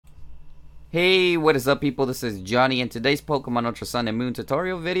Hey, what is up people? This is Johnny. In today's Pokemon Ultra Sun and Moon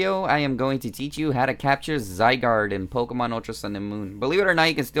tutorial video, I am going to teach you how to capture Zygarde in Pokemon Ultra Sun and Moon. Believe it or not,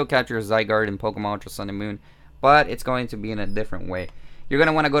 you can still capture Zygarde in Pokemon Ultra Sun and Moon, but it's going to be in a different way. You're going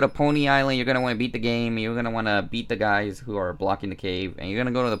to want to go to Pony Island, you're going to want to beat the game, you're going to want to beat the guys who are blocking the cave, and you're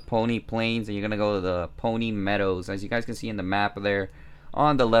going to go to the Pony Plains, and you're going to go to the Pony Meadows. As you guys can see in the map there,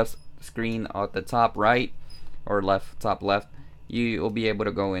 on the left screen at the top right, or top left, you will be able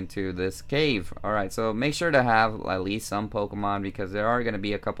to go into this cave. Alright, so make sure to have at least some Pokemon because there are going to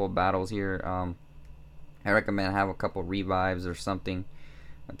be a couple of battles here. I recommend have a couple revives or something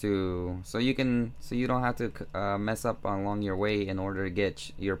so you don't have to mess up along your way in order to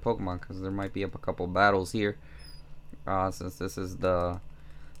get your Pokemon, because there might be a couple battles here. Since this is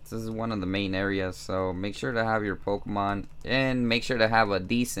one of the main areas, so make sure to have your Pokemon and make sure to have a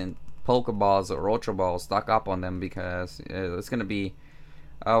decent Pokeballs or Ultra Balls, stock up on them, because it's gonna be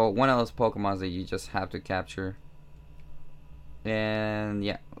one of those Pokemons that you just have to capture. And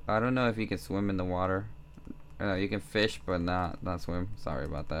yeah, I don't know if you can swim in the water. You can fish, but not swim. Sorry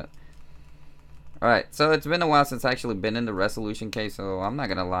about that. Alright, so it's been a while since I actually been in the Resolution Cave, so I'm not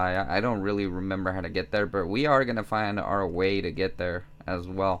gonna lie, I don't really remember how to get there, but we are gonna find our way to get there as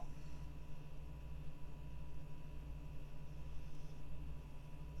well.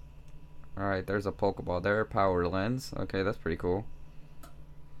 Alright, there's a Pokeball there, Power Lens. Okay, that's pretty cool.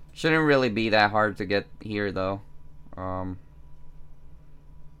 Shouldn't really be that hard to get here though.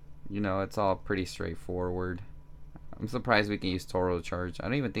 You know, it's all pretty straightforward. I'm surprised we can use Toro Charge. I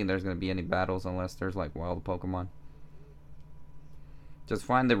don't even think there's going to be any battles unless there's like wild Pokemon. Just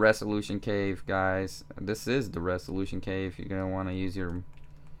find the Resolution Cave, guys. This is the Resolution Cave. You're going to want to use your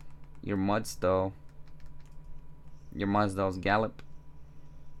Mudstow. Your Mudsdow's Gallop.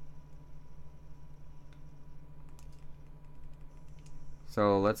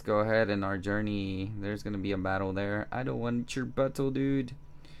 So let's go ahead in our journey. There's gonna be a battle there. I don't want your battle, dude.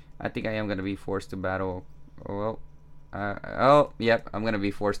 I think I am gonna be forced to battle. Oh, well. Oh, yep. I'm gonna be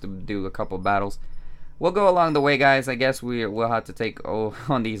forced to do a couple battles. We'll go along the way, guys. I guess we'll have to take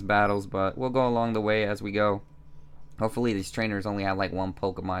on these battles, but we'll go along the way as we go. Hopefully these trainers only have like one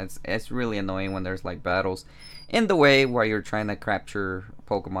Pokemon. It's really annoying when there's like battles in the way while you're trying to capture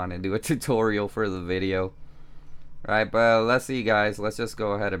Pokemon and do a tutorial for the video. Right, but let's see, guys. Let's just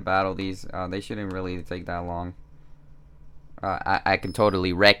go ahead and battle these. They shouldn't really take that long. I can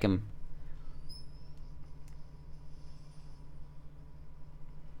totally wreck them.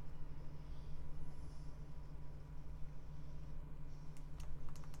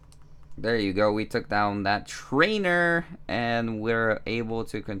 There you go. We took down that trainer, and we're able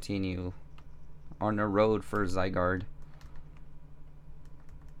to continue on the road for Zygarde.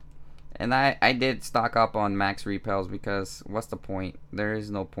 And I did stock up on max repels because what's the point? There is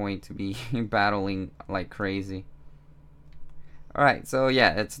no point to be battling like crazy. Alright, so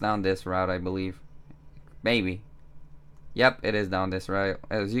yeah, it's down this route, I believe. Maybe. Yep, it is down this route.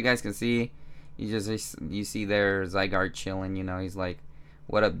 As you guys can see, you see there Zygarde chilling, you know, he's like,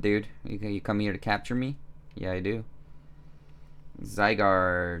 what up, dude? You come here to capture me? Yeah, I do.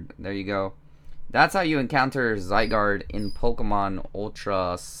 Zygarde, there you go. That's how you encounter Zygarde in Pokemon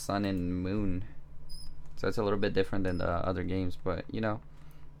Ultra Sun and Moon. So it's a little bit different than the other games, but you know,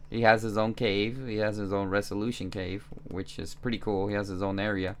 he has his own cave. He has his own Resolution Cave, which is pretty cool. He has his own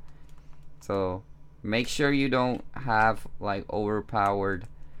area. So make sure you don't have like overpowered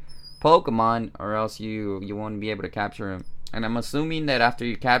Pokemon, or else you won't be able to capture him. And I'm assuming that after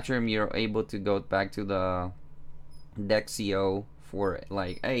you capture him, you're able to go back to the Dexio for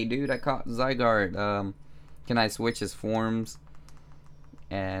like, hey dude, I caught Zygarde, can I switch his forms?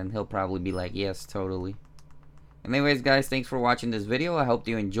 And he'll probably be like, yes, totally. Anyways, guys, thanks for watching this video. I hope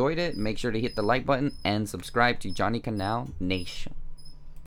you enjoyed it. Make sure to hit the like button and subscribe to JohnnyCanal Nation.